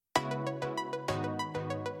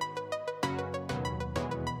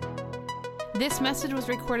This message was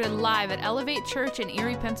recorded live at Elevate Church in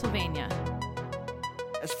Erie, Pennsylvania.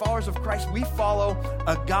 As followers of Christ, we follow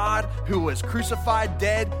a God who was crucified,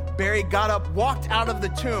 dead, buried, got up, walked out of the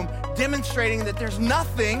tomb, demonstrating that there's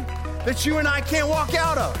nothing that you and I can't walk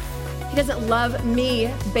out of. He doesn't love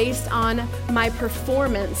me based on my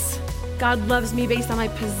performance. God loves me based on my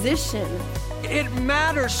position. It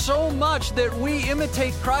matters so much that we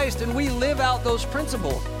imitate Christ and we live out those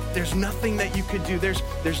principles. There's nothing that you could do.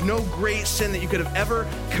 There's no great sin that you could have ever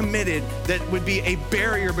committed that would be a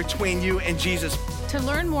barrier between you and Jesus. To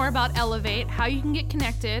learn more about Elevate, how you can get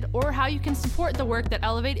connected, or how you can support the work that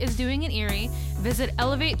Elevate is doing in Erie, visit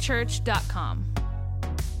elevatechurch.com.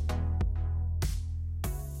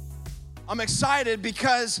 I'm excited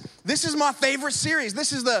because this is my favorite series.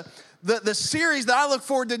 This is the series that I look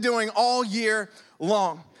forward to doing all year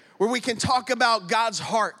long, where we can talk about God's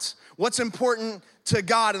heart, what's important to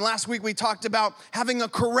God. And last week we talked about having a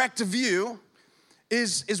correct view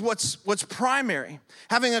is what's primary.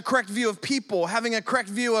 Having a correct view of people, having a correct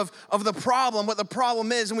view of the problem, what the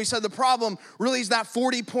problem is. And we said the problem really is that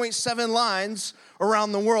 40.7 lines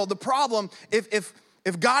around the world. The problem, if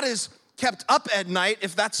God is kept up at night,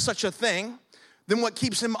 if that's such a thing, then what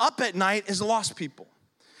keeps him up at night is lost people.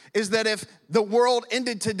 Is that if the world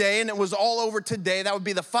ended today and it was all over today, that would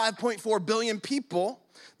be the 5.4 billion people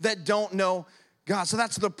that don't know God. So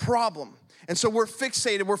that's the problem. And so we're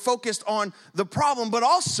fixated, we're focused on the problem, but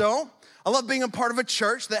also I love being a part of a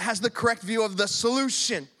church that has the correct view of the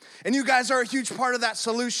solution. And you guys are a huge part of that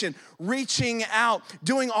solution, reaching out,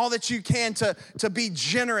 doing all that you can to be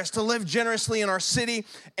generous, to live generously in our city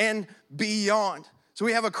and beyond. So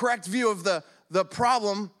we have a correct view of the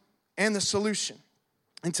problem and the solution.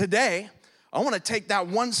 And today, I want to take that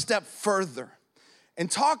one step further and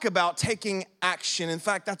talk about taking action. In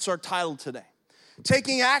fact, that's our title today.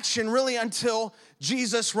 Taking action really until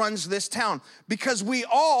Jesus runs this town. Because we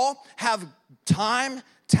all have time,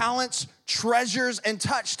 talents, treasures, and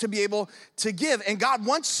touch to be able to give. And God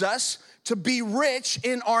wants us to be rich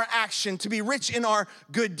in our action, to be rich in our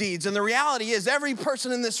good deeds. And the reality is every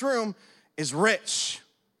person in this room is rich.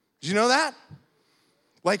 Did you know that?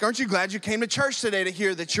 Like, aren't you glad you came to church today to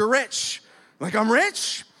hear that you're rich? Like, I'm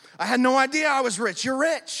rich? I had no idea I was rich. You're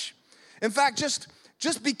rich. In fact,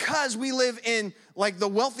 just because we live in like the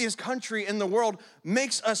wealthiest country in the world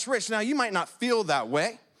makes us rich. Now, you might not feel that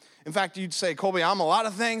way. In fact, you'd say, Colby, I'm a lot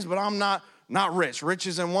of things, but I'm not rich. Rich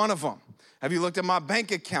isn't one of them. Have you looked at my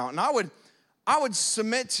bank account? And I would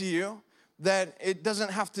submit to you that it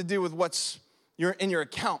doesn't have to do with what's in your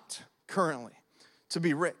account currently to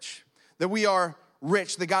be rich. That we are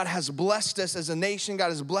rich, that God has blessed us as a nation. God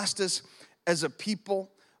has blessed us as a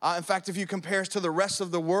people. In fact, if you compare us to the rest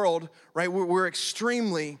of the world, right, we're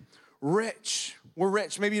extremely rich. We're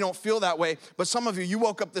rich. Maybe you don't feel that way, but some of you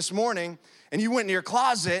woke up this morning and you went in your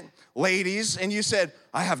closet, ladies, and you said,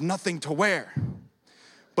 I have nothing to wear.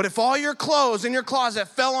 But if all your clothes in your closet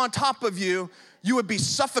fell on top of you, you would be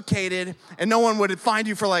suffocated and no one would find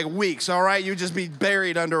you for like weeks, all right? You'd just be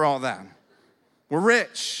buried under all that. We're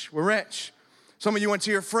rich. We're rich. Some of you went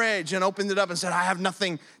to your fridge and opened it up and said, I have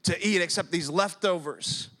nothing to eat except these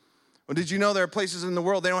leftovers. Well, did you know there are places in the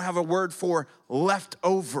world they don't have a word for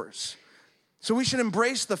leftovers? So we should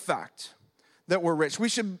embrace the fact that we're rich. We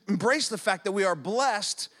should embrace the fact that we are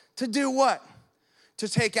blessed to do what? To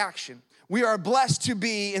take action. We are blessed to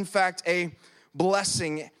be, in fact, a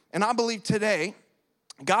blessing. And I believe today,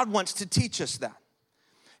 God wants to teach us that.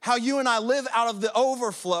 How you and I live out of the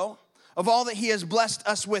overflow of all that he has blessed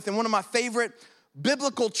us with. And one of my favorite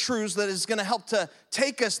biblical truths that is going to help to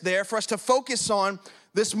take us there, for us to focus on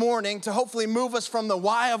this morning, to hopefully move us from the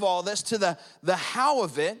why of all this to the how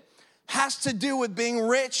of it, has to do with being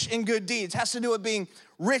rich in good deeds, has to do with being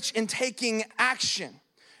rich in taking action.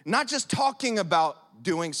 Not just talking about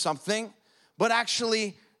doing something, but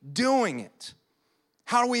actually doing it.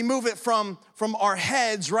 How do we move it from our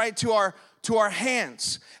heads, right, to our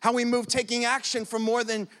hands? How we move taking action from more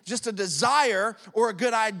than just a desire or a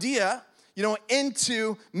good idea,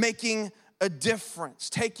 into making a difference,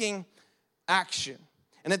 taking action.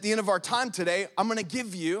 And at the end of our time today, I'm gonna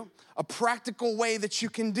give you a practical way that you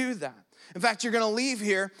can do that. In fact, you're gonna leave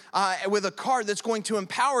here with a card that's going to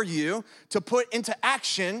empower you to put into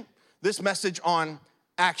action this message on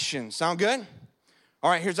action. Sound good? All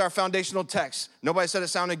right, here's our foundational text. Nobody said it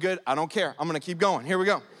sounded good. I don't care. I'm gonna keep going. Here we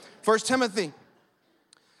go. 1 Timothy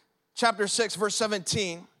chapter 6, verse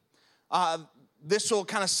 17. This will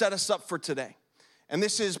kind of set us up for today. And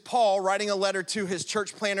this is Paul writing a letter to his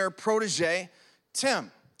church planner protege,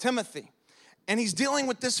 Timothy. And he's dealing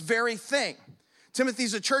with this very thing.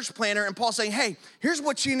 Timothy's a church planner, and Paul's saying, hey, here's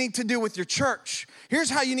what you need to do with your church. Here's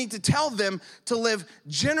how you need to tell them to live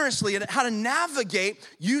generously and how to navigate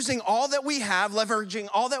using all that we have, leveraging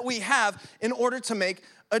all that we have in order to make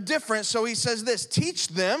a difference. So he says this, teach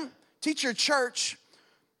your church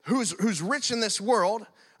who's rich in this world,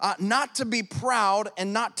 not to be proud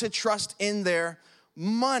and not to trust in their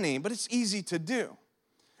money. But it's easy to do.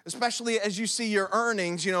 Especially as you see your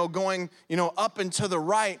earnings, going, up and to the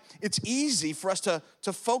right, it's easy for us to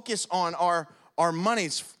focus on our money,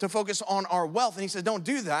 to focus on our wealth. And he said, don't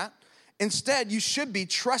do that. Instead, you should be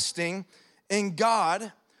trusting in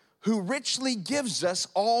God who richly gives us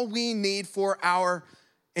all we need for our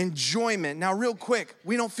enjoyment. Now, real quick,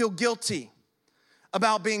 we don't feel guilty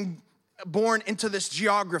about being born into this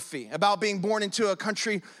geography, about being born into a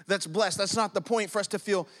country that's blessed. That's not the point for us to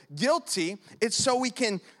feel guilty. It's so we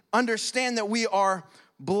can understand that we are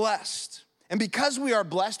blessed. And because we are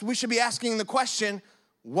blessed, we should be asking the question,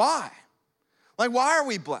 why? Like, why are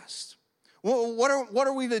we blessed? Well, what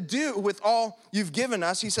are we to do with all you've given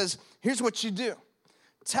us? He says, here's what you do.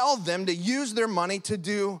 Tell them to use their money to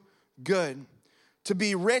do good, to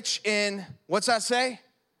be rich in, what's that say?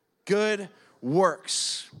 Good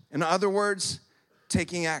works. In other words,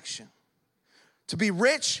 taking action. To be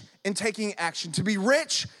rich in taking action. To be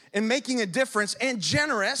rich in making a difference and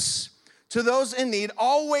generous to those in need,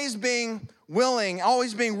 always being willing,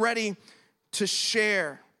 always being ready to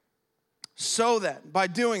share. So that by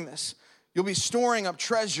doing this, you'll be storing up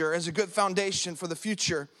treasure as a good foundation for the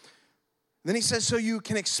future. Then he says, so you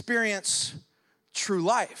can experience true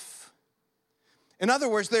life. In other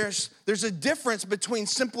words, there's a difference between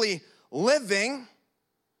simply living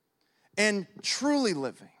and truly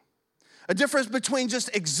living. A difference between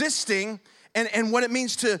just existing and what it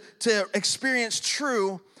means to experience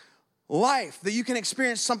true life, that you can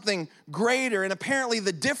experience something greater. And apparently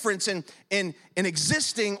the difference in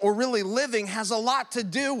existing or really living has a lot to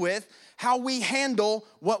do with how we handle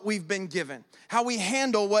what we've been given, how we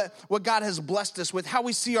handle what God has blessed us with, how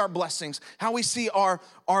we see our blessings, how we see our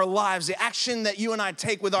lives, the action that you and I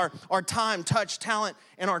take with our time, touch, talent,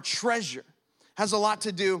 and our treasure has a lot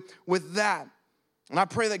to do with that. And I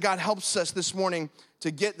pray that God helps us this morning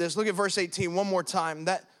to get this. Look at verse 18 one more time.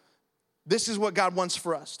 That this is what God wants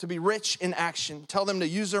for us, to be rich in action. Tell them to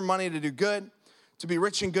use their money to do good, to be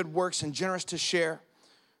rich in good works and generous to share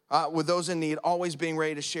with those in need, always being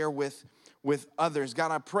ready to share with others.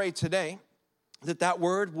 God, I pray today that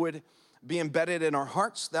word would be embedded in our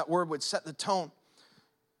hearts. That word would set the tone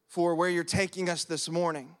for where you're taking us this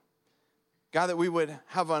morning. God, that we would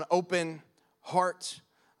have an open heart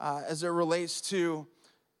as it relates to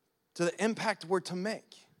the impact we're to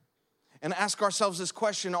make. And ask ourselves this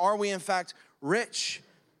question, are we in fact rich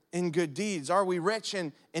in good deeds? Are we rich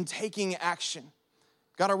in taking action?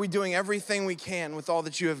 God, are we doing everything we can with all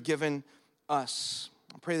that you have given us?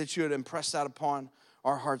 I pray that you would impress that upon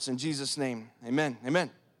our hearts in Jesus' name. Amen.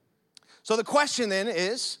 Amen. So the question then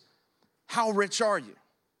is, how rich are you?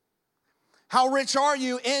 How rich are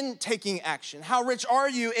you in taking action? How rich are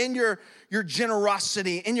you in your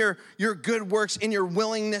generosity, in your good works, in your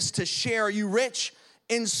willingness to share? Are you rich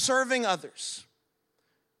in serving others?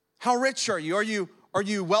 How rich are you? Are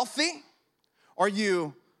you wealthy? Are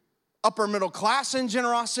you upper middle class in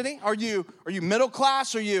generosity? Are you middle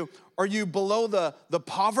class? Are you below the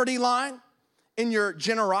poverty line in your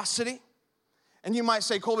generosity? And you might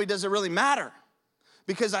say, Colby, does it really matter?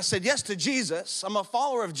 Because I said yes to Jesus. I'm a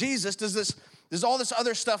follower of Jesus. Does all this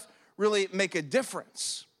other stuff really make a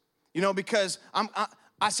difference? Because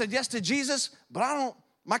I said yes to Jesus, but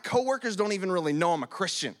my coworkers don't even really know I'm a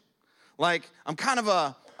Christian. Like, I'm kind of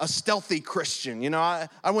a stealthy Christian. I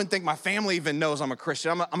wouldn't think my family even knows I'm a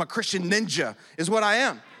Christian. I'm a Christian ninja is what I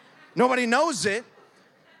am. Nobody knows it.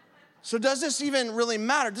 So does this even really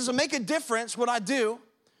matter? Does it make a difference what I do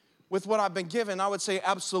with what I've been given? I would say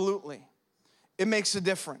absolutely. It makes a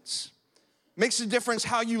difference. It makes a difference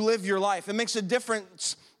how you live your life. It makes a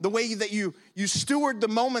difference the way that you steward the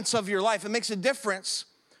moments of your life. It makes a difference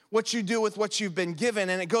what you do with what you've been given.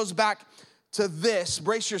 And it goes back to this.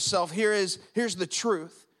 Brace yourself. Here's the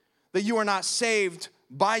truth. That you are not saved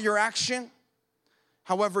by your action.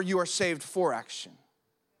 However, you are saved for action.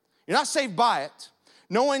 You're not saved by it.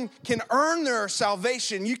 No one can earn their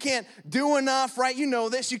salvation. You can't do enough, right? You know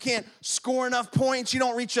this. You can't score enough points. You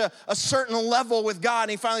don't reach a certain level with God.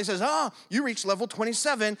 And he finally says, you reached level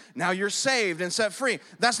 27. Now you're saved and set free.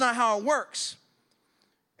 That's not how it works.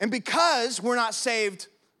 And because we're not saved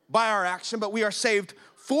by our action, but we are saved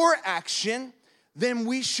for action, then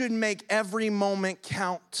we should make every moment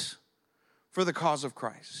count for the cause of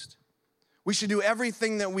Christ. We should do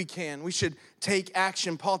everything that we can. We should take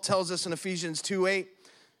action. Paul tells us in Ephesians 2:8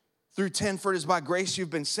 through 10, for it is by grace you've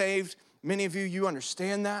been saved. Many of you, you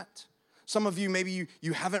understand that. Some of you, maybe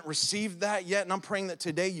you haven't received that yet, and I'm praying that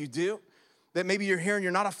today you do. That maybe you're here and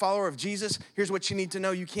you're not a follower of Jesus. Here's what you need to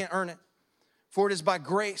know. You can't earn it. For it is by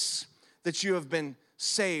grace that you have been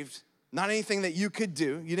saved. Not anything that you could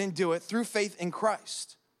do. You didn't do it. Through faith in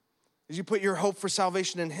Christ. As you put your hope for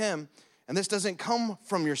salvation in him. And this doesn't come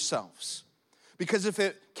from yourselves. Because if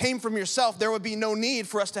it came from yourself, there would be no need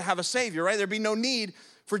for us to have a Savior, right? There'd be no need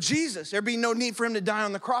for Jesus. There'd be no need for him to die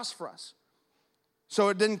on the cross for us. So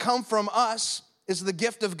it didn't come from us. It's the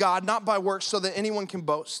gift of God, not by works, so that anyone can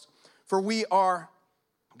boast. For we are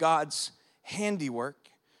God's handiwork,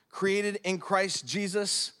 created in Christ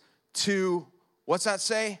Jesus to, what's that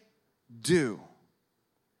say? Do.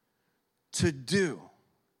 To do.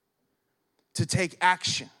 To take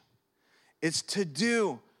action. It's to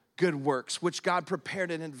do good works, which God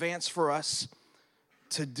prepared in advance for us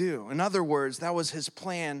to do. In other words, that was his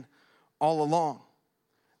plan all along.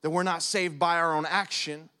 That we're not saved by our own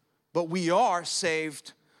action, but we are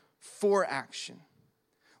saved for action.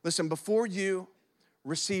 Listen, before you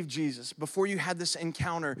received Jesus, before you had this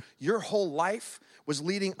encounter, your whole life was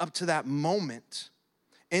leading up to that moment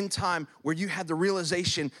in time where you had the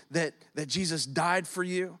realization that Jesus died for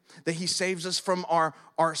you, that he saves us from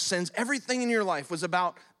our sins. Everything in your life was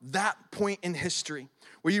about that point in history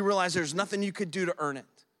where you realize there's nothing you could do to earn it.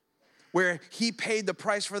 Where he paid the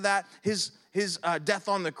price for that, his death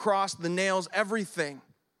on the cross, the nails, everything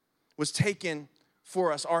was taken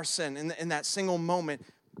for us, our sin, in that single moment.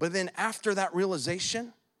 But then after that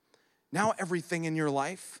realization, now everything in your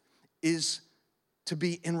life is to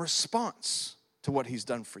be in response to what he's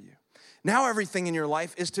done for you. Now everything in your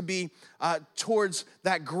life is to be towards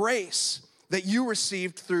that grace that you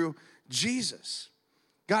received through Jesus.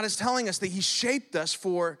 God is telling us that he shaped us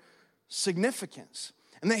for significance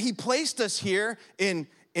and that he placed us here in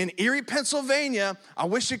Erie, Pennsylvania. I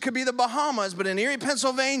wish it could be the Bahamas, but in Erie,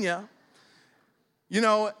 Pennsylvania,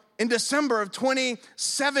 in December of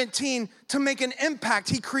 2017 to make an impact.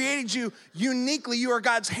 He created you uniquely. You are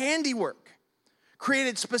God's handiwork,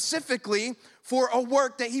 created specifically for a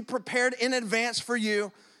work that he prepared in advance for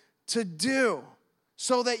you to do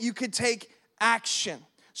so that you could take action,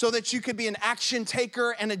 so that you could be an action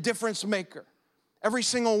taker and a difference maker. Every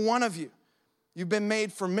single one of you, you've been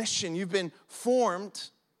made for mission. You've been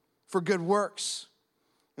formed for good works.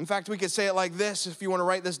 In fact, we could say it like this, if you want to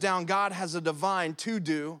write this down. God has a divine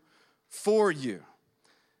to-do for you.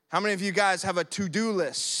 How many of you guys have a to-do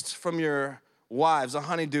list from your wives, a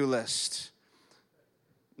honey-do list?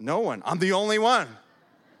 No one. I'm the only one.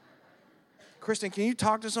 Kristen, can you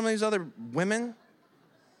talk to some of these other women?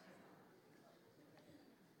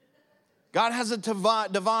 God has a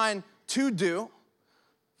divine to-do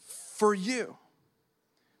for you.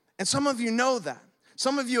 And some of you know that.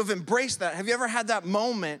 Some of you have embraced that. Have you ever had that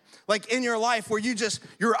moment, like in your life, where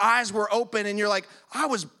your eyes were open and you're like, I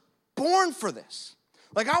was born for this.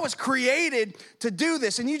 Like I was created to do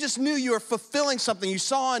this, and you just knew you were fulfilling something. You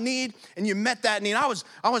saw a need and you met that need. I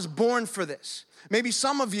was born for this. Maybe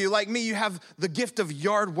some of you, like me, you have the gift of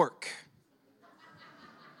yard work.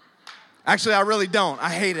 Actually, I really don't. I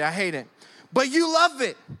hate it. But you love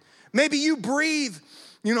it. Maybe you breathe,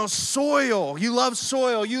 soil. You love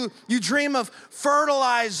soil. You dream of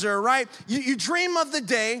fertilizer, right? You dream of the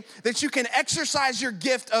day that you can exercise your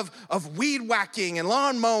gift of weed whacking and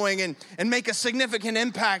lawn mowing and make a significant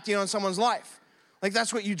impact, in someone's life. Like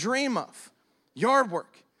that's what you dream of, yard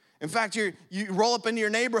work. In fact, you roll up into your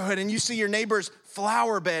neighborhood and you see your neighbor's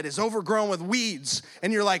flower bed is overgrown with weeds.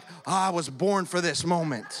 And you're like, I was born for this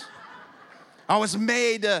moment. I was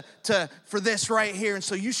made for this right here. And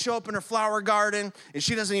so you show up in her flower garden, and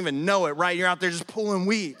she doesn't even know it, right? You're out there just pulling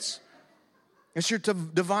weeds. It's your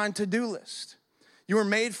divine to-do list. You were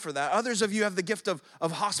made for that. Others of you have the gift of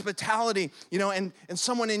hospitality, and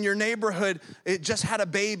someone in your neighborhood, it just had a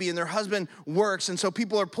baby, and their husband works, and so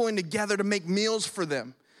people are pulling together to make meals for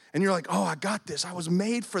them. And you're like, oh, I got this. I was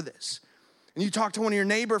made for this. And you talk to one of your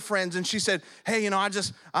neighbor friends, and she said, hey,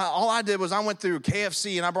 all I did was I went through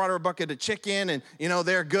KFC, and I brought her a bucket of chicken, and,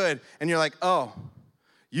 they're good. And you're like, oh,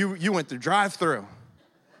 you went through drive-through.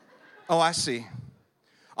 Oh, I see.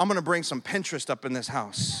 I'm going to bring some Pinterest up in this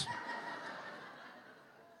house.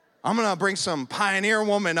 I'm going to bring some Pioneer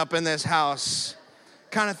Woman up in this house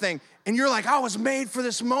kind of thing. And you're like, I was made for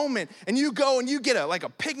this moment. And you go and you get a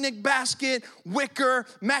picnic basket, wicker,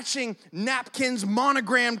 matching napkins,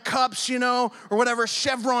 monogrammed cups, or whatever,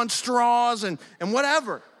 Chevron straws and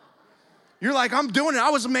whatever. You're like, I'm doing it. I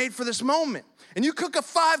was made for this moment. And you cook a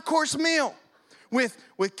 5-course meal with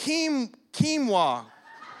quinoa.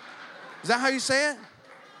 Is that how you say it?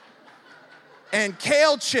 And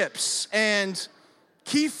kale chips and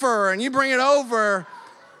kefir, and you bring it over,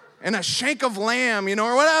 and a shank of lamb,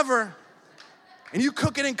 or whatever. And you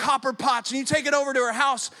cook it in copper pots, and you take it over to her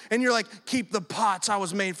house, and you're like, keep the pots, I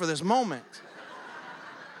was made for this moment.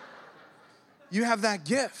 You have that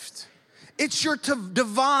gift. It's your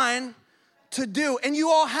divine to-do, and you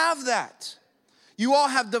all have that. You all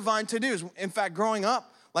have divine to-dos. In fact, growing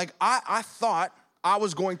up, I thought I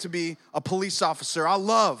was going to be a police officer. I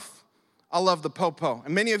love the po-po.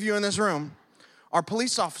 And many of you in this room are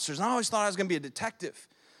police officers. And I always thought I was going to be a detective.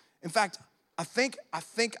 In fact, I think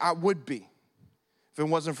I would be if it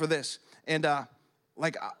wasn't for this. And I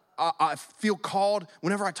feel called.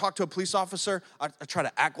 Whenever I talk to a police officer, I try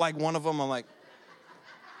to act like one of them. I'm like,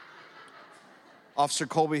 Officer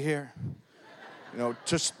Colby here.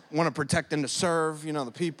 Just want to protect and to serve,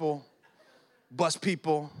 the people, bus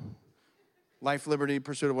people, life, liberty,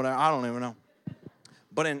 pursuit of whatever. I don't even know.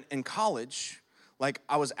 But in college,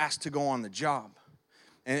 I was asked to go on the job.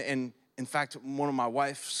 And in fact, one of my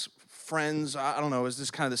wife's friends, I don't know, it was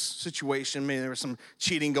this situation. Maybe there was some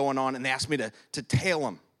cheating going on, and they asked me to tail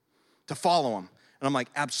him, to follow him. And I'm like,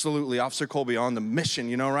 absolutely, Officer Colby on the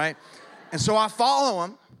mission, right? And so I follow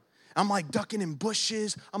him. I'm ducking in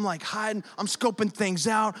bushes. I'm hiding. I'm scoping things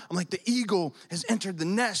out. I'm the eagle has entered the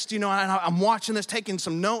nest, and I'm watching this, taking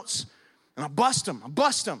some notes. And I bust him. I'm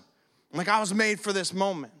I was made for this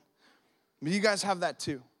moment. But you guys have that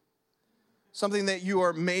too. Something that you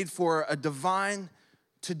are made for, a divine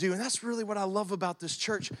to do. And that's really what I love about this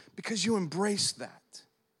church, because you embrace that.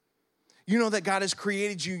 You know that God has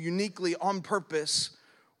created you uniquely on purpose,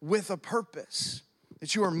 with a purpose,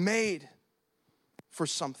 that you are made for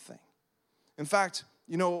something. In fact,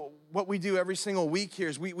 what we do every single week here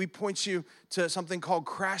is we point you to something called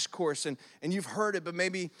Crash Course, and you've heard it, but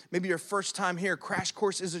maybe your first time here. Crash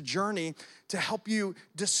Course is a journey to help you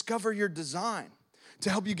discover your design, to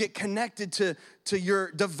help you get connected to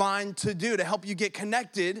your divine to-do, to help you get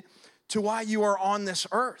connected to why you are on this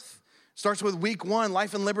earth. Starts with week 1,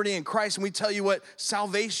 life and liberty in Christ, and we tell you what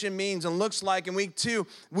salvation means and looks like. In week 2,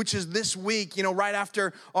 which is this week, right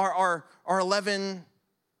after our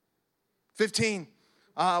 11:15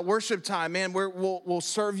 worship time, man, we'll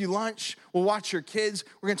serve you lunch. We'll watch your kids.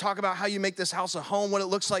 We're going to talk about how you make this house a home, what it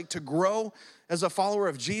looks like to grow as a follower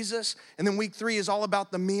of Jesus. And then week 3 is all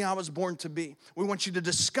about the me I was born to be. We want you to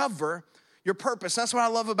discover your purpose. That's what I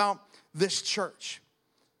love about this church.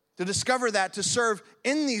 To discover that, to serve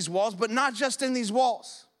in these walls, but not just in these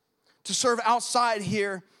walls. To serve outside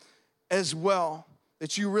here as well.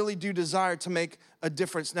 That you really do desire to make a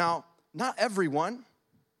difference. Now, not everyone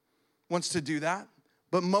wants to do that.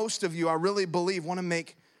 But most of you, I really believe, want to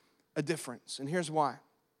make a difference. And here's why.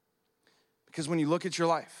 Because when you look at your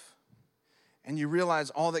life and you realize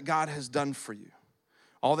all that God has done for you,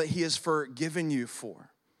 all that He has forgiven you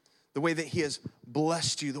for, the way that He has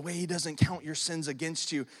blessed you, the way He doesn't count your sins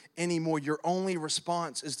against you anymore, your only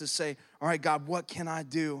response is to say, all right, God, what can I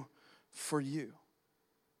do for you?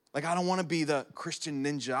 I don't want to be the Christian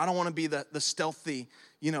ninja. I don't want to be the stealthy,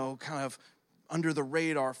 kind of under the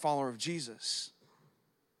radar follower of Jesus.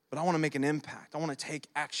 But I want to make an impact. I want to take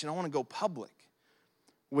action. I want to go public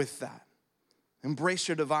with that. Embrace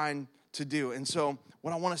your divine to-do. And so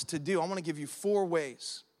what I want us to do, I want to give you 4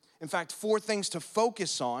 ways. In fact, 4 things to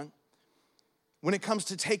focus on when it comes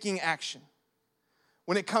to taking action.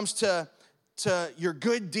 When it comes to your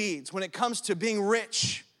good deeds. When it comes to being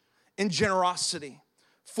rich in generosity.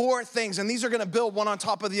 4 things, and these are going to build one on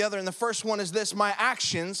top of the other. And the first one is this: my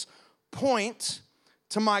actions point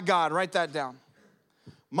to my God. Write that down.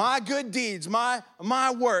 My good deeds, my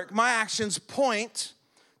work, my actions point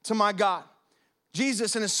to my God.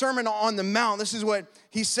 Jesus, in his Sermon on the Mount, this is what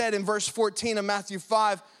he said in verse 14 of Matthew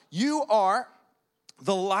 5. You are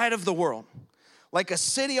the light of the world, like a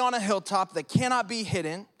city on a hilltop that cannot be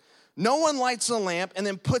hidden. No one lights a lamp and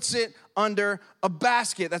then puts it under a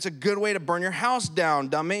basket. That's a good way to burn your house down,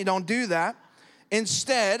 dummy. Don't do that.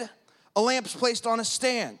 Instead, a lamp's placed on a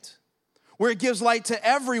stand, where it gives light to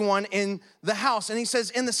everyone in the house. And he says,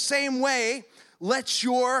 in the same way, let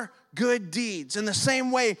your good deeds, in the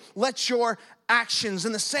same way, let your actions,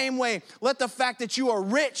 in the same way, let the fact that you are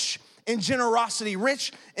rich in generosity,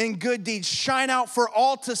 rich in good deeds, shine out for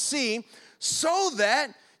all to see, so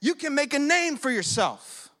that you can make a name for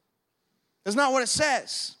yourself. That's not what it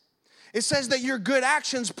says. It says that your good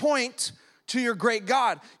actions point to your great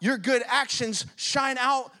God. Your good actions shine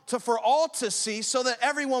out for all to see, so that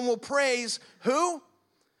everyone will praise who?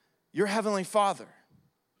 Your heavenly Father.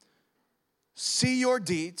 See your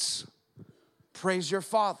deeds, praise your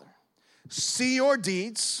Father. See your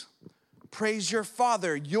deeds, praise your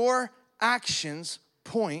Father. Your actions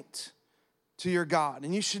point to your God.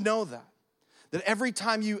 And you should know that every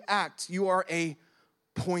time you act, you are a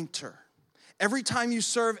pointer. Every time you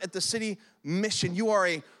serve at the city mission, you are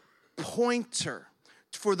a pointer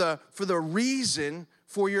for the reason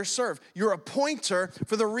for your serve. You're a pointer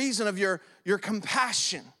for the reason of your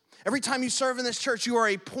compassion. Every time you serve in this church, you are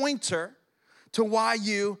a pointer to why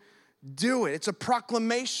you do it. It's a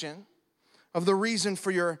proclamation of the reason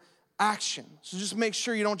for your action. So just make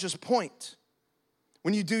sure you don't just point.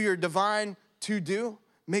 When you do your divine to-do,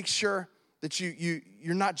 make sure that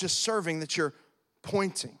you're not just serving, that you're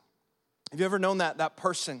pointing. Have you ever known that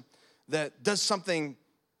person that does something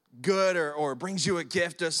good or brings you a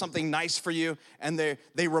gift, does something nice for you, and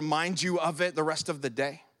they remind you of it the rest of the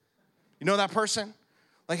day? You know that person?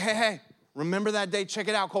 Like, hey, remember that day? Check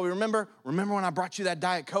it out, Colby. Remember when I brought you that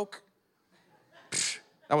Diet Coke? Psh,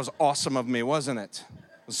 that was awesome of me, wasn't it?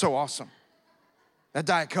 It was so awesome. That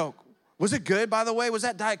Diet Coke. Was it good, by the way? Was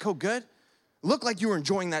that Diet Coke good? Looked like you were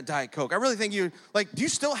enjoying that Diet Coke. I really think do you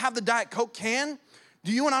still have the Diet Coke can?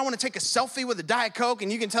 Do you and I want to take a selfie with a Diet Coke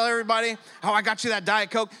and you can tell everybody how I got you that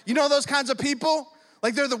Diet Coke? You know those kinds of people?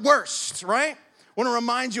 Like they're the worst, right? Want to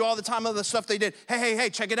remind you all the time of the stuff they did. Hey,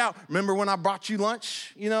 check it out. Remember when I brought you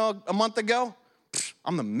lunch, a month ago? Psh,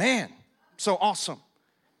 I'm the man. So awesome.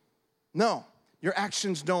 No, your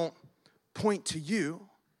actions don't point to you.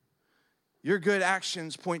 Your good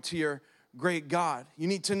actions point to your great God. You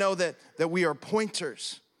need to know that we are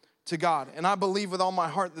pointers to God. And I believe with all my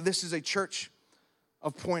heart that this is a church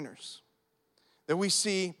of pointers. That we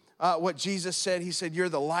see what Jesus said. He said, you're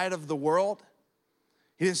the light of the world.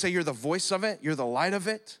 He didn't say you're the voice of it. You're the light of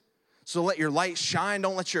it. So let your light shine.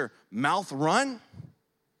 Don't let your mouth run.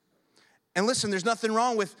 And listen, there's nothing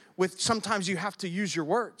wrong with sometimes you have to use your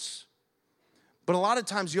words. But a lot of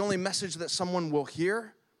times the only message that someone will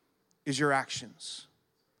hear is your actions.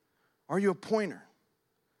 Are you a pointer?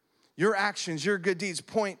 Your actions, your good deeds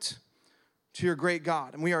point to your great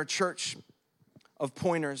God. And we are a church of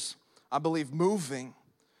pointers, I believe, moving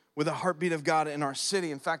with the heartbeat of God in our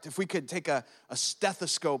city. In fact, if we could take a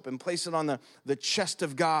stethoscope and place it on the chest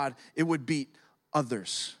of God, it would beat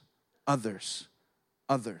others, others,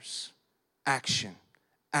 others. Action,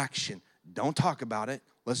 action. Don't talk about it.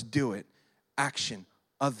 Let's do it. Action,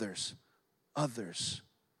 others, others.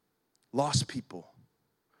 Lost people,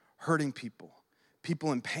 hurting people,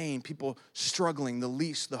 people in pain, people struggling, the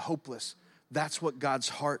least, the hopeless. That's what God's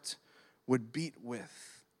heart would beat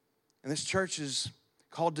with. And this church is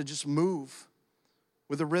called to just move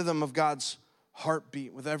with the rhythm of God's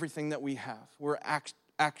heartbeat, with everything that we have.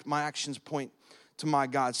 My actions point to my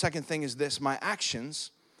God. Second thing is this: my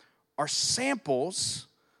actions are samples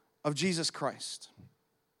of Jesus Christ.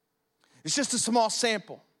 It's just a small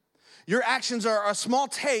sample. Your actions are a small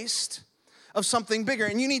taste of something bigger.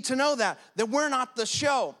 And you need to know that we're not the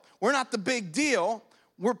show. We're not the big deal.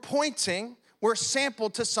 We're a sample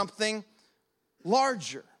to something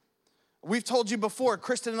larger. We've told you before,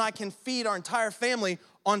 Kristen and I can feed our entire family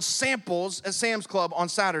on samples at Sam's Club on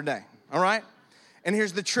Saturday, all right? And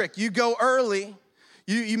here's the trick. You go early,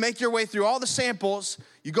 you make your way through all the samples,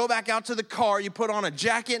 you go back out to the car, you put on a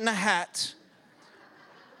jacket and a hat.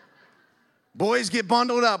 Boys get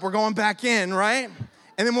bundled up, we're going back in, right?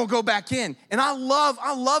 And then we'll go back in. And I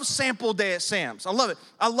love sample day at Sam's. I love it.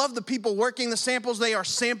 I love the people working the samples. They are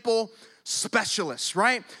sample specialists,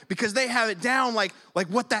 right? Because they have it down like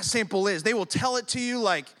what that sample is. They will tell it to you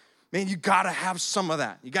like, man, you gotta have some of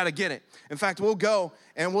that. You gotta get it. In fact, we'll go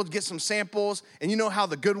and we'll get some samples. And you know how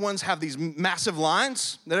the good ones have these massive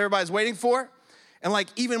lines that everybody's waiting for? And like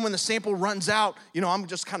even when the sample runs out, I'm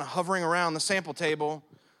just kind of hovering around the sample table,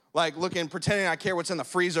 like looking, pretending I care what's in the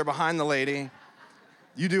freezer behind the lady.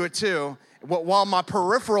 You do it too. While my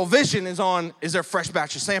peripheral vision is there a fresh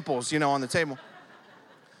batch of samples, on the table.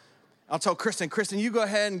 I'll tell Kristen, you go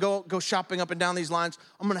ahead and go shopping up and down these lines.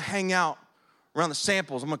 I'm going to hang out around the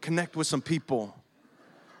samples. I'm going to connect with some people.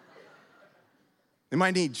 They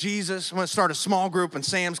might need Jesus. I'm going to start a small group in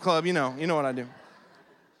Sam's Club. You know what I do.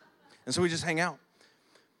 And so we just hang out.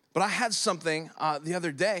 But I had something the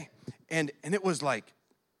other day, and it was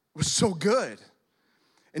so good.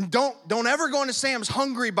 And don't ever go into Sam's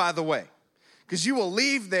hungry, by the way, because you will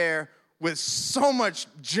leave there with so much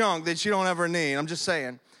junk that you don't ever need. I'm just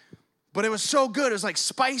saying. But it was so good. It was like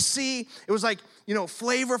spicy. It was like,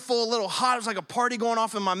 flavorful, a little hot. It was like a party going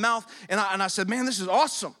off in my mouth. And I said, man, this is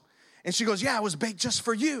awesome. And she goes, yeah, it was baked just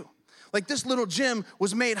for you. Like this little gem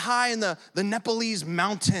was made high in the Nepalese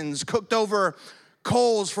mountains, cooked over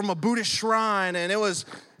coals from a Buddhist shrine, and it was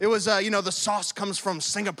the sauce comes from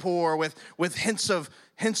Singapore with hints of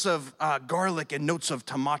garlic and notes of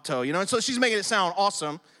tomato, and so she's making it sound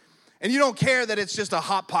awesome, and you don't care that it's just a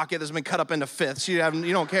Hot Pocket that's been cut up into fifths. You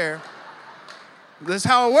don't care. That's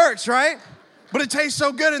how it works, right? But it tastes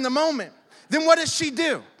so good in the moment. Then what does she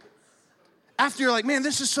do? After you're like, man,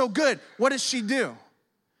 this is so good, what does she do?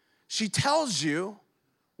 She tells you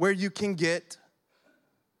where you can get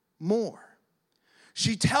more.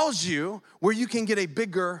 She tells you where you can get a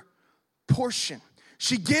bigger portion.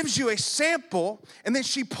 She gives you a sample, and then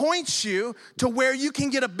she points you to where you can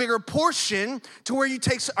get a bigger portion, to where you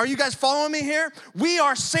take. Are you guys following me here? We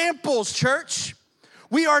are samples, church.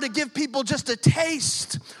 We are to give people just a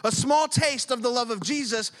taste, a small taste of the love of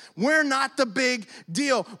Jesus. We're not the big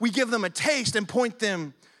deal. We give them a taste and point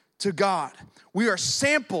them to God. We are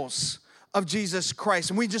samples of Jesus Christ.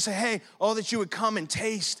 And we just say, hey, that you would come and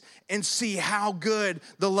taste and see how good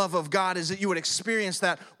the love of God is, that you would experience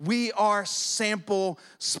that. We are sample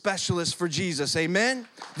specialists for Jesus. Amen?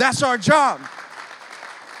 That's our job.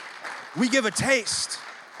 We give a taste.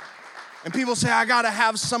 And people say, I got to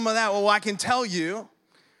have some of that. Well, I can tell you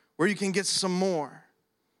where you can get some more.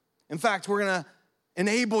 In fact, we're going to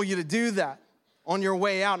enable you to do that on your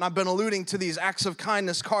way out. And I've been alluding to these acts of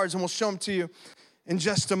kindness cards, and we'll show them to you in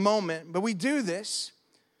just a moment. But we do this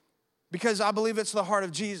because I believe it's the heart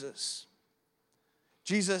of Jesus.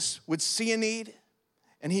 Jesus would see a need,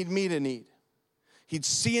 and he'd meet a need. He'd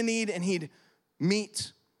see a need, and he'd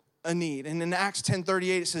meet a need. And in Acts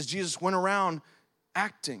 10:38, it says Jesus went around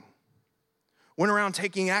acting. Went around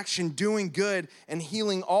taking action, doing good, and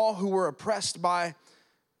healing all who were oppressed by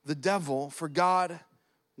the devil, for God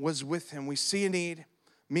was with him. We see a need,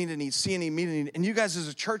 meet a need, see a need, meet a need. And you guys as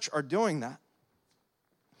a church are doing that.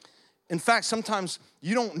 In fact, sometimes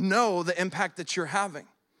you don't know the impact that you're having.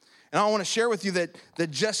 And I want to share with you that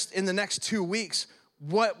just in the next 2 weeks,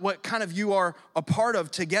 what kind of you are a part of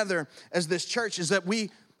together as this church is that we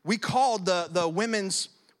called the women's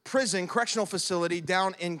prison correctional facility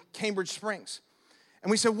down in Cambridge Springs. And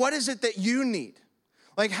we said, what is it that you need?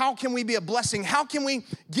 Like, how can we be a blessing? How can we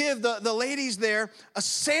give the ladies there a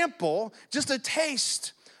sample, just a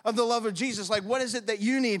taste of the love of Jesus? Like, what is it that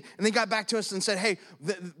you need? And they got back to us and said, hey,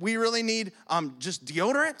 we really need just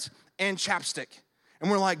deodorant and chapstick. And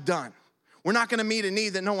we're like, done. We're not going to meet a need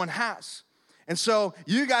that no one has. And so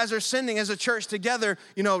you guys are sending as a church together,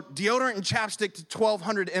 deodorant and chapstick to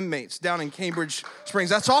 1,200 inmates down in Cambridge Springs.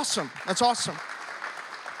 That's awesome. That's awesome.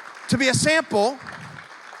 To be a sample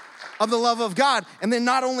of the love of God. And then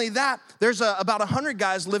not only that, there's about 100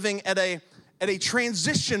 guys living at a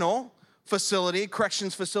transitional facility,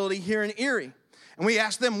 corrections facility here in Erie. And we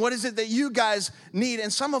asked them, what is it that you guys need?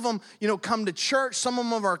 And some of them, come to church. Some of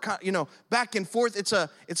them are, back and forth. It's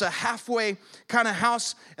a halfway kind of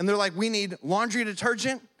house. And they're like, we need laundry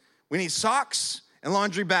detergent, we need socks, and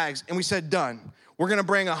laundry bags. And we said, done. We're going to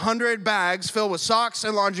bring 100 bags filled with socks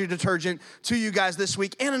and laundry detergent to you guys this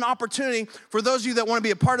week, and an opportunity for those of you that want to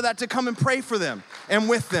be a part of that to come and pray for them and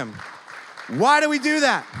with them. Why do we do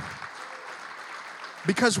that?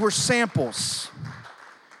 Because we're samples.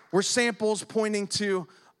 We're samples pointing to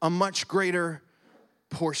a much greater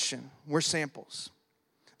portion. We're samples.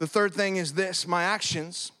 The third thing is this: my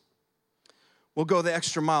actions will go the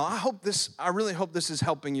extra mile. I really hope this is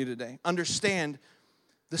helping you today. Understand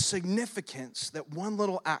the significance that one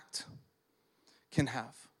little act can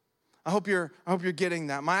have. I hope you're getting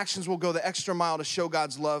that. My actions will go the extra mile to show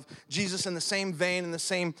God's love. Jesus, in the same vein, in the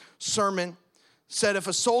same sermon, said, if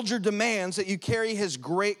a soldier demands that you carry his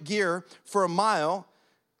great gear for a mile,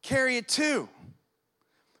 carry it too.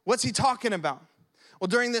 What's he talking about? Well,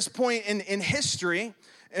 during this point in history,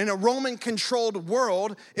 in a Roman-controlled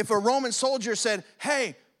world, if a Roman soldier said,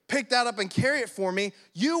 hey, pick that up and carry it for me,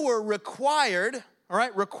 you were required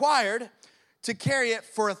to carry it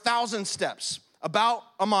for 1,000 steps, about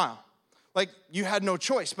a mile. Like, you had no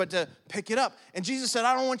choice but to pick it up. And Jesus said,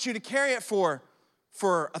 I don't want you to carry it for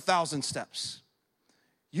 1,000 steps.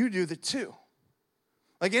 You do the 2.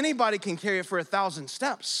 Like, anybody can carry it for 1,000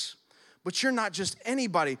 steps, but you're not just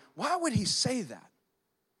anybody. Why would he say that?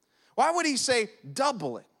 Why would he say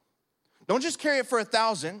double it? Don't just carry it for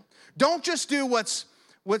 1,000. Don't just do what's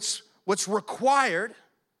required,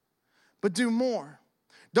 but do more.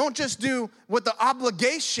 Don't just do what the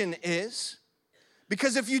obligation is,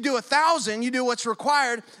 because if you do 1,000, you do what's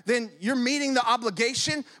required, then you're meeting the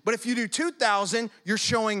obligation. But if you do 2,000, you're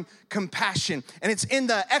showing compassion. And it's in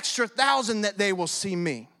the extra 1,000 that they will see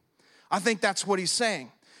me. I think that's what he's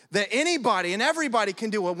saying. That anybody and everybody can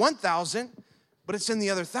do a 1,000, but it's in the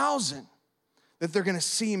other 1,000 that they're going to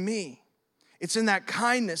see me. It's in that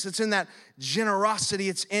kindness. It's in that generosity.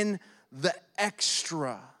 It's in the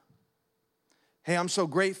extra. Hey, I'm so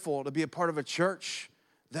grateful to be a part of a church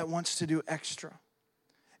that wants to do extra.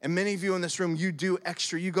 And many of you in this room, you do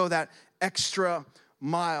extra. You go that extra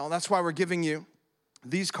mile. That's why we're giving you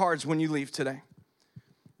these cards when you leave today.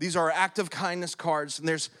 These are act of kindness cards, and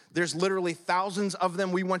there's literally thousands of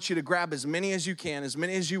them. We want you to grab as many as you can, as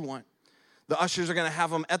many as you want. The ushers are gonna have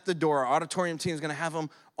them at the door. Our auditorium team is gonna have them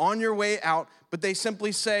on your way out, but they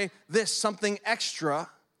simply say this, something extra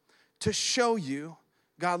to show you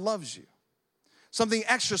God loves you. Something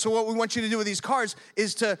extra. So what we want you to do with these cards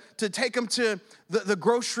is to take them to the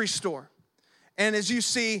grocery store. And as you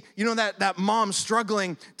see, that mom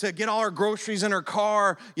struggling to get all her groceries in her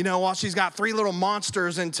car, while she's got 3 little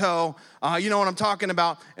monsters in tow. You know what I'm talking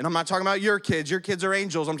about. And I'm not talking about your kids. Your kids are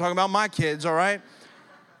angels. I'm talking about my kids, all right?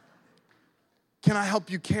 Can I help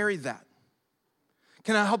you carry that?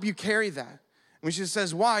 Can I help you carry that? And when she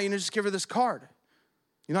says, why? Just give her this card.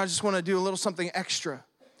 I just want to do a little something extra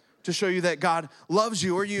to show you that God loves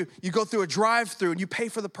you. Or you go through a drive-through and you pay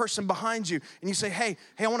for the person behind you and you say, hey,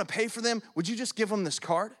 I want to pay for them. Would you just give them this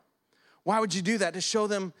card? Why would you do that? To show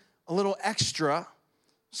them a little extra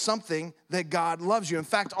something that God loves you. In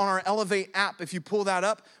fact, on our Elevate app, if you pull that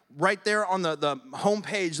up, right there on the home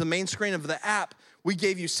page, the main screen of the app, we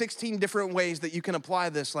gave you 16 different ways that you can apply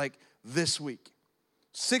this like this week.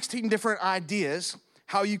 16 different ideas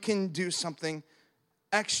how you can do something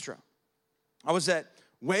extra. I was at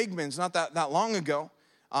Wegmans not that long ago,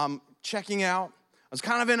 checking out. I was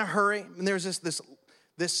kind of in a hurry, and there's this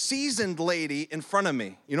seasoned lady in front of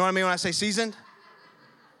me. You know what I mean when I say seasoned?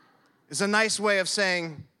 It's a nice way of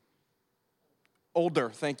saying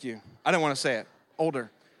older, thank you. I didn't want to say it,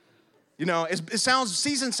 older.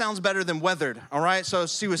 Seasoned sounds better than weathered, all right? So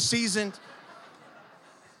she was seasoned,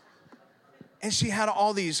 and she had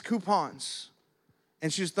all these coupons,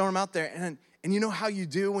 and she was throwing them out there, and you know how you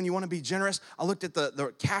do when you want to be generous? I looked at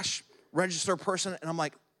the cash register person, and I'm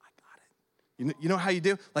like, I got it. You know how you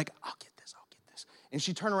do? Like, I'll get this. And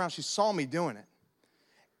she turned around. She saw me doing it.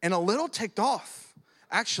 And a little ticked off.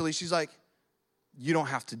 Actually, she's like, you don't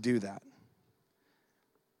have to do that.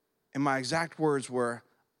 And my exact words were,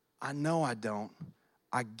 I know I don't.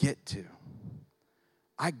 I get to.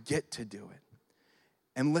 I get to do it.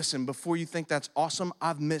 And listen, before you think that's awesome,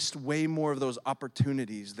 I've missed way more of those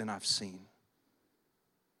opportunities than I've seen.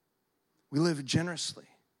 We live generously.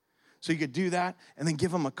 So you could do that and then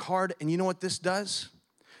give them a card. And you know what this does?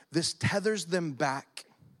 This tethers them back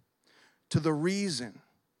to the reason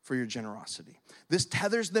for your generosity. This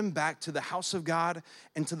tethers them back to the house of God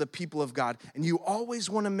and to the people of God. And you always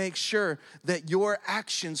want to make sure that your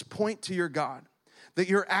actions point to your God. That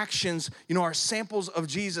your actions, are samples of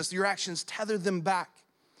Jesus. Your actions tether them back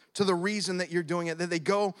to the reason that you're doing it. That they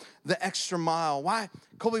go the extra mile. Why?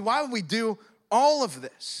 Colby, why would we do all of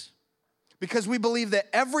this? Because we believe that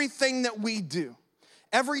everything that we do,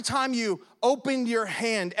 every time you open your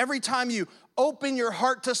hand, every time you open your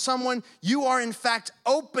heart to someone, you are in fact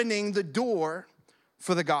opening the door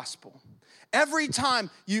for the gospel. Every time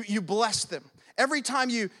you bless them, every time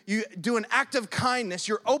you do an act of kindness,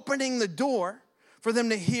 you're opening the door for them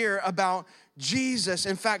to hear about Jesus.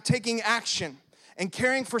 In fact, taking action and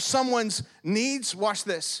caring for someone's needs, watch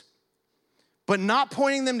this, but not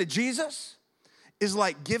pointing them to Jesus is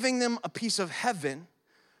like giving them a piece of heaven,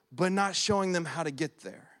 but not showing them how to get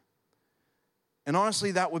there. And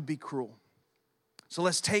honestly, that would be cruel. So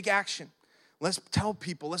let's take action. Let's tell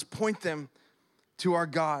people, let's point them to our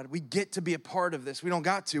God. We get to be a part of this. We don't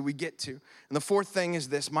got to, we get to. And the fourth thing is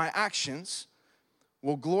this: my actions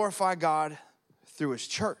will glorify God through his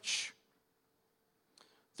church.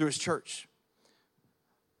 Through his church.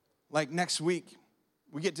 Like next week,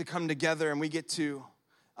 we get to come together and we get to,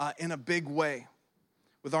 in a big way,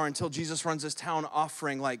 with our Until Jesus Runs This Town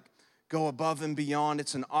offering, like go above and beyond.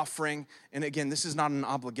 It's an offering. And again, this is not an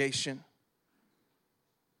obligation.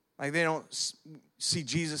 Like they don't see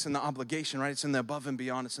Jesus in the obligation, right? It's in the above and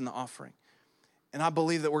beyond. It's in the offering. And I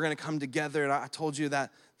believe that we're going to come together. And I told you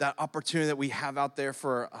that opportunity that we have out there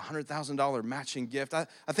for a $100,000 matching gift. I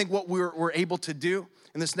think what we're able to do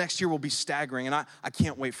in this next year will be staggering. And I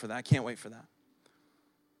can't wait for that. I can't wait for that.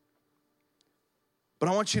 But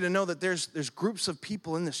I want you to know that there's groups of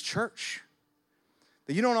people in this church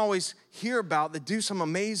that you don't always hear about that do some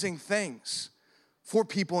amazing things for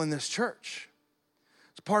people in this church.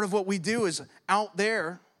 It's part of what we do is out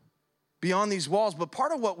there beyond these walls, but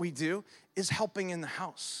part of what we do is helping in the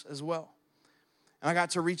house as well. And I got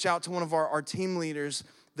to reach out to one of our team leaders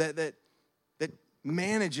that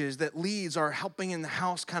manages, that leads our helping in the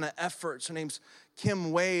house kind of efforts. Her name's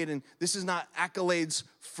Kim Wade, and this is not accolades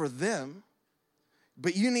for them.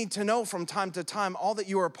 but you need to know from time to time all that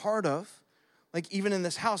you are a part of, like even in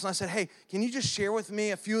this house. And I said, hey, can you just share with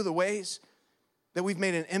me a few of the ways that we've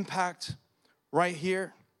made an impact right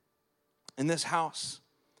here in this house?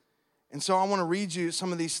 And so I want to read you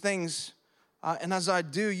some of these things. And as I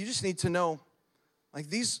do, you just need to know, like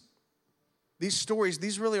these stories,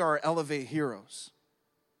 these really are Elevate heroes.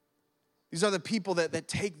 These are the people that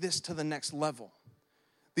take this to the next level.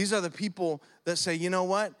 These are the people that say, you know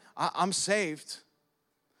what? I'm saved.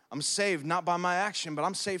 I'm saved not by my action, but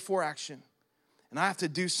I'm saved for action. And I have to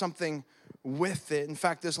do something with it. In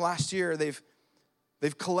fact, this last year,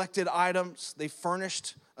 they've collected items. They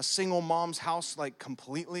furnished a single mom's house like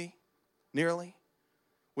completely, nearly,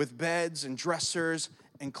 with beds and dressers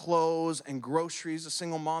and clothes and groceries. A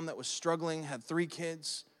single mom that was struggling, had 3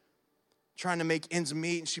 kids, trying to make ends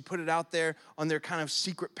meet. And she put it out there on their kind of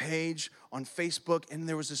secret page on Facebook. And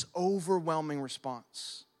there was this overwhelming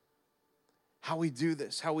response. How we do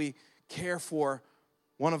this, how we care for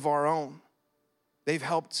one of our own. They've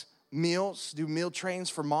helped do meal trains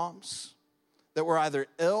for moms that were either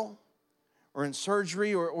ill or in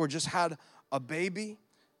surgery or just had a baby.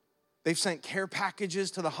 They've sent care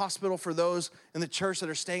packages to the hospital for those in the church that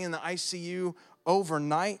are staying in the ICU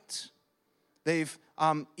overnight. They've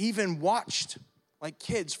even watched like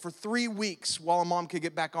kids for 3 weeks while a mom could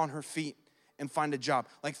get back on her feet and find a job.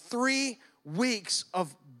 Like 3 weeks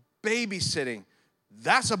of babysitting.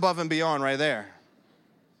 That's above and beyond right there.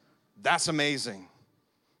 That's amazing.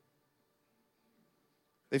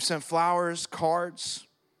 They've sent flowers, cards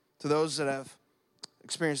to those that have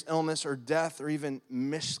experienced illness or death or even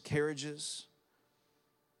miscarriages.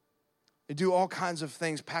 They do all kinds of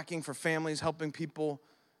things, packing for families, helping people,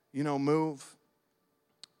 move.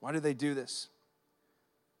 Why do they do this?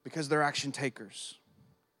 Because they're action takers.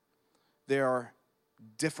 They are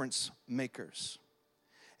difference makers.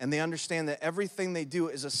 And they understand that everything they do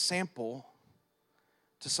is a sample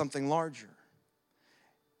to something larger.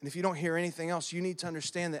 And if you don't hear anything else, you need to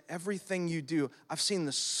understand that everything you do, I've seen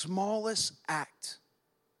the smallest act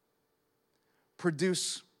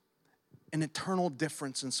produce an eternal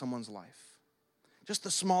difference in someone's life. Just the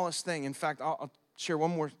smallest thing. In fact, I'll share one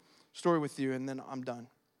more story with you and then I'm done.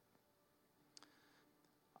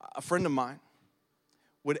 A friend of mine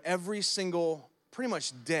would every single, pretty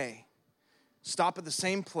much day, stop at the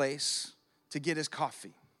same place to get his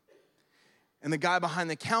coffee. And the guy behind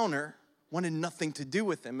the counter wanted nothing to do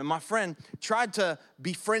with him. And my friend tried to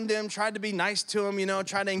befriend him, tried to be nice to him,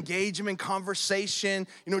 tried to engage him in conversation,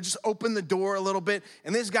 just open the door a little bit.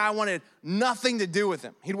 And this guy wanted nothing to do with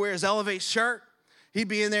him. He'd wear his Elevate shirt. He'd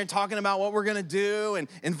be in there talking about what we're going to do and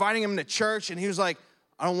inviting him to church. And he was like,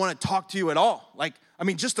 I don't want to talk to you at all.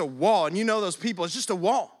 Just a wall. And those people, it's just a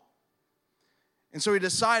wall. And so he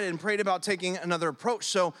decided and prayed about taking another approach.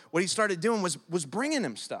 So what he started doing was bringing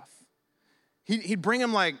him stuff. He'd bring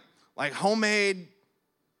him like homemade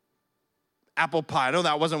apple pie. I know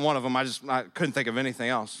that wasn't one of them. I couldn't think of anything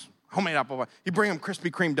else. Homemade apple pie. He'd bring him Krispy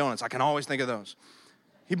Kreme donuts. I can always think of those.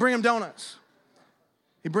 He'd bring him donuts.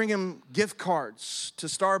 He'd bring him gift cards to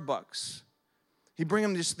Starbucks. He'd bring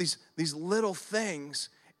him just these little things,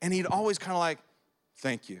 and he'd always kind of like,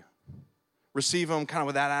 thank you. Receive them kind of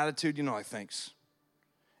with that attitude, like, thanks.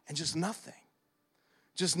 And just nothing.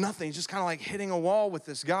 Just nothing. Just kind of like hitting a wall with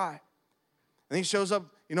this guy. And he shows up,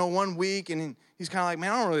 1 week, and he's kind of like,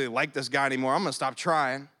 man, I don't really like this guy anymore. I'm going to stop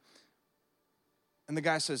trying. And the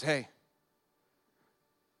guy says, hey,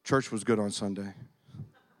 church was good on Sunday.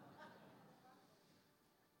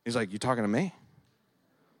 He's like, you talking to me?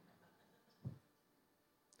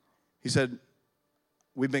 He said,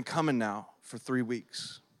 we've been coming now for 3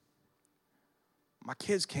 weeks. My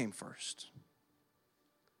kids came first.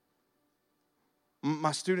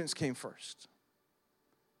 My students came first.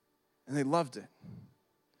 And they loved it.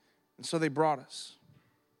 And so they brought us.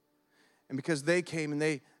 And because they came and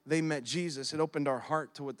they met Jesus, it opened our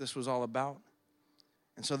heart to what this was all about.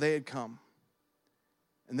 And so they had come.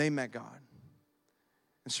 And they met God.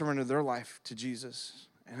 And surrendered their life to Jesus.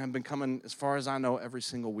 And have been coming, as far as I know, every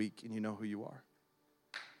single week. And you know who you are.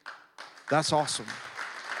 That's awesome.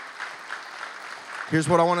 Here's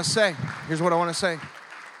what I want to say.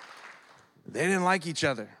 They didn't like each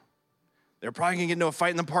other. They're probably going to get into a fight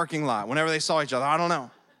in the parking lot whenever they saw each other. I don't know.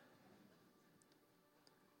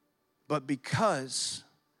 But because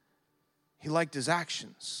he liked his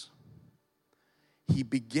actions, he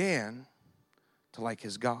began to like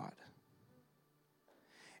his God.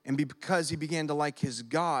 And because he began to like his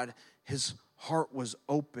God, his heart was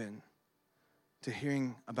open to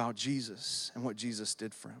hearing about Jesus and what Jesus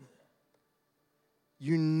did for him.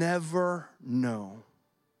 You never know.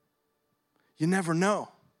 You never know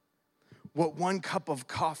what one cup of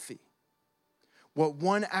coffee, what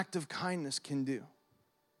one act of kindness can do.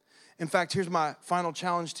 In fact, here's my final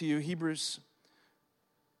challenge to you. Hebrews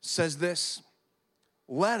says this: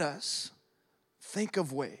 let us think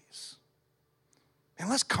of ways. And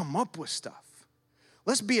let's come up with stuff.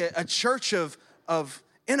 Let's be a church of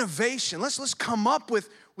innovation. Let's come up with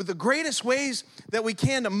the greatest ways that we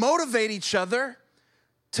can to motivate each other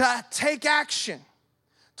to take action,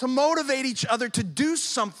 to motivate each other to do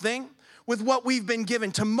something with what we've been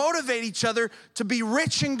given, to motivate each other to be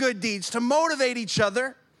rich in good deeds, to motivate each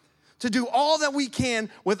other to do all that we can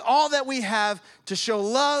with all that we have, to show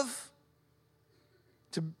love,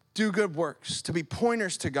 to do good works, to be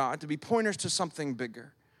pointers to God, to be pointers to something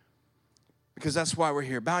bigger. Because that's why we're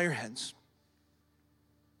here. Bow your heads.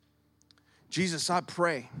 Jesus, I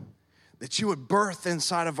pray that you would birth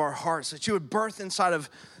inside of our hearts, that you would birth inside of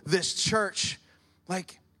this church,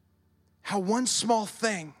 like how one small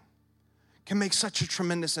thing can make such a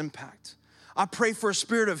tremendous impact. I pray for a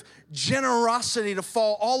spirit of generosity to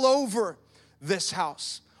fall all over this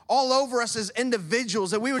house, all over us as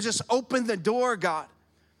individuals, that we would just open the door, God,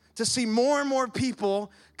 to see more and more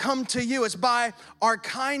people come to you. It's by our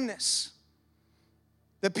kindness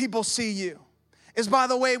that people see you. It's by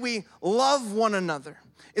the way we love one another.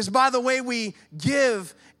 It's by the way we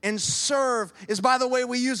give and serve. It's by the way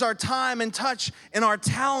we use our time and touch and our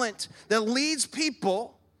talent that leads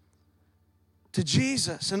people to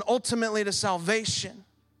Jesus and ultimately to salvation.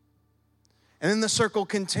 And then the circle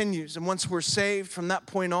continues. And once we're saved, from that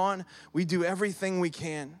point on, we do everything we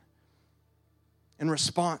can in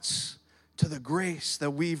response to the grace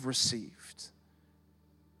that we've received.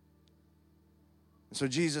 And so,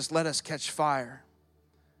 Jesus, let us catch fire,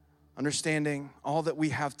 understanding all that we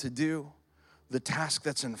have to do, the task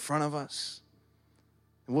that's in front of us.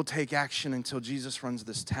 And we'll take action until Jesus runs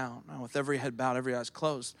this town. Now, with every head bowed, every eyes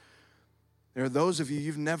closed, there are those of you,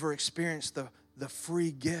 you've never experienced the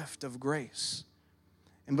free gift of grace.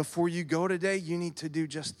 And before you go today, you need to do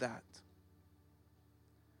just that.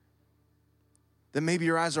 That maybe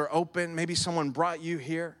your eyes are open, maybe someone brought you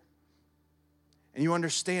here, and you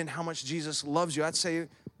understand how much Jesus loves you. I'd say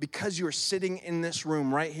because you are sitting in this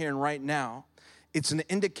room right here and right now, it's an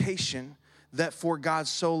indication that for God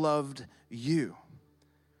so loved you,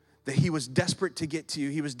 that he was desperate to get to you.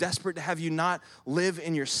 He was desperate to have you not live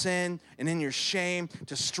in your sin and in your shame,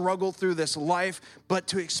 to struggle through this life, but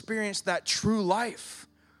to experience that true life,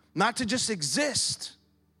 not to just exist.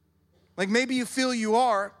 Like maybe you feel you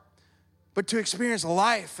are, but to experience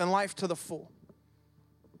life and life to the full.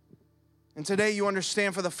 And today you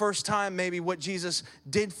understand for the first time maybe what Jesus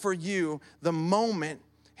did for you the moment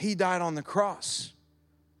he died on the cross.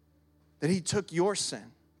 That he took your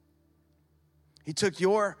sin. He took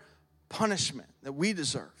your punishment that we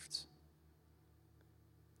deserved.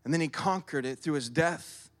 And then he conquered it through his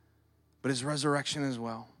death, but his resurrection as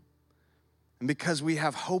well. And because we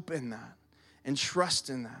have hope in that and trust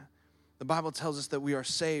in that, the Bible tells us that we are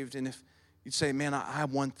saved. And if you'd say, man, I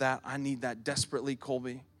want that, I need that desperately,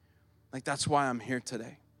 Colby. Like that's why I'm here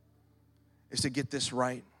today, is to get this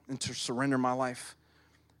right and to surrender my life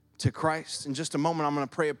to Christ. In just a moment, I'm going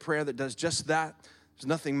to pray a prayer that does just that. There's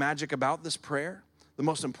nothing magic about this prayer. The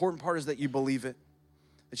most important part is that you believe it,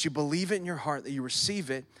 that you believe it in your heart, that you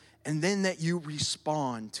receive it, and then that you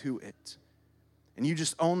respond to it. And you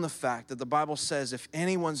just own the fact that the Bible says if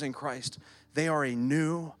anyone's in Christ, they are a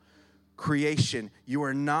new creation. You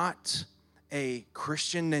are not a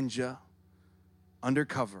Christian ninja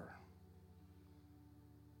undercover.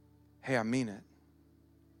 Hey, I mean it.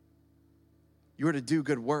 You are to do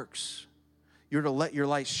good works. You're to let your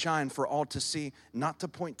light shine for all to see, not to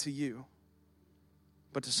point to you,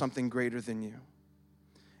 but to something greater than you.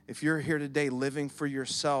 If you're here today living for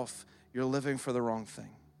yourself, you're living for the wrong thing.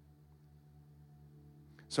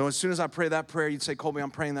 So as soon as I pray that prayer, you'd say, Colby, I'm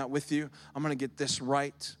praying that with you. I'm going to get this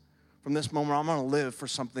right. From this moment, I'm going to live for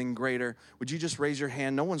something greater. Would you just raise your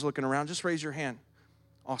hand? No one's looking around. Just raise your hand.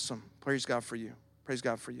 Awesome. Praise God for you. Praise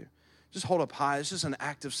God for you. Just hold up high. It's just an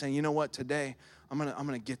act of saying, you know what, today, I'm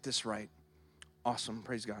gonna get this right. Awesome.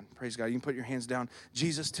 Praise God. Praise God. You can put your hands down.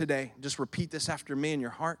 Jesus, today, just repeat this after me in your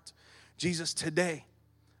heart. Jesus, today,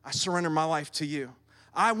 I surrender my life to you.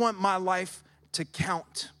 I want my life to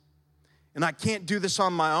count. And I can't do this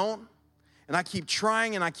on my own. And I keep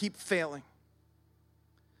trying and I keep failing.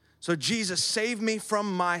 So Jesus, save me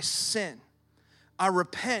from my sin. I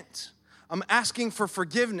repent. I'm asking for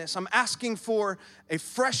forgiveness. I'm asking for a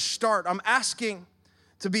fresh start. I'm asking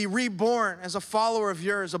to be reborn as a follower of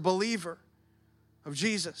yours, a believer of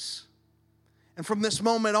Jesus. And from this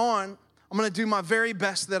moment on, I'm going to do my very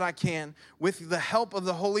best that I can with the help of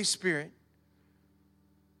the Holy Spirit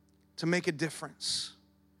to make a difference,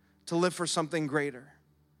 to live for something greater,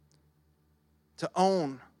 to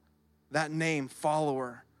own that name,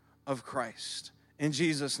 follower of Christ. In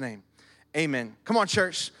Jesus' name, amen. Come on,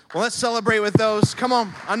 church. Well, let's celebrate with those. Come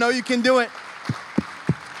on. I know you can do it.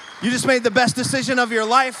 You just made the best decision of your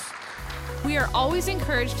life. We are always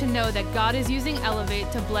encouraged to know that God is using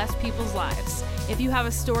Elevate to bless people's lives. If you have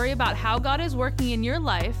a story about how God is working in your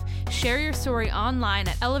life, share your story online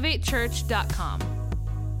at elevatechurch.com.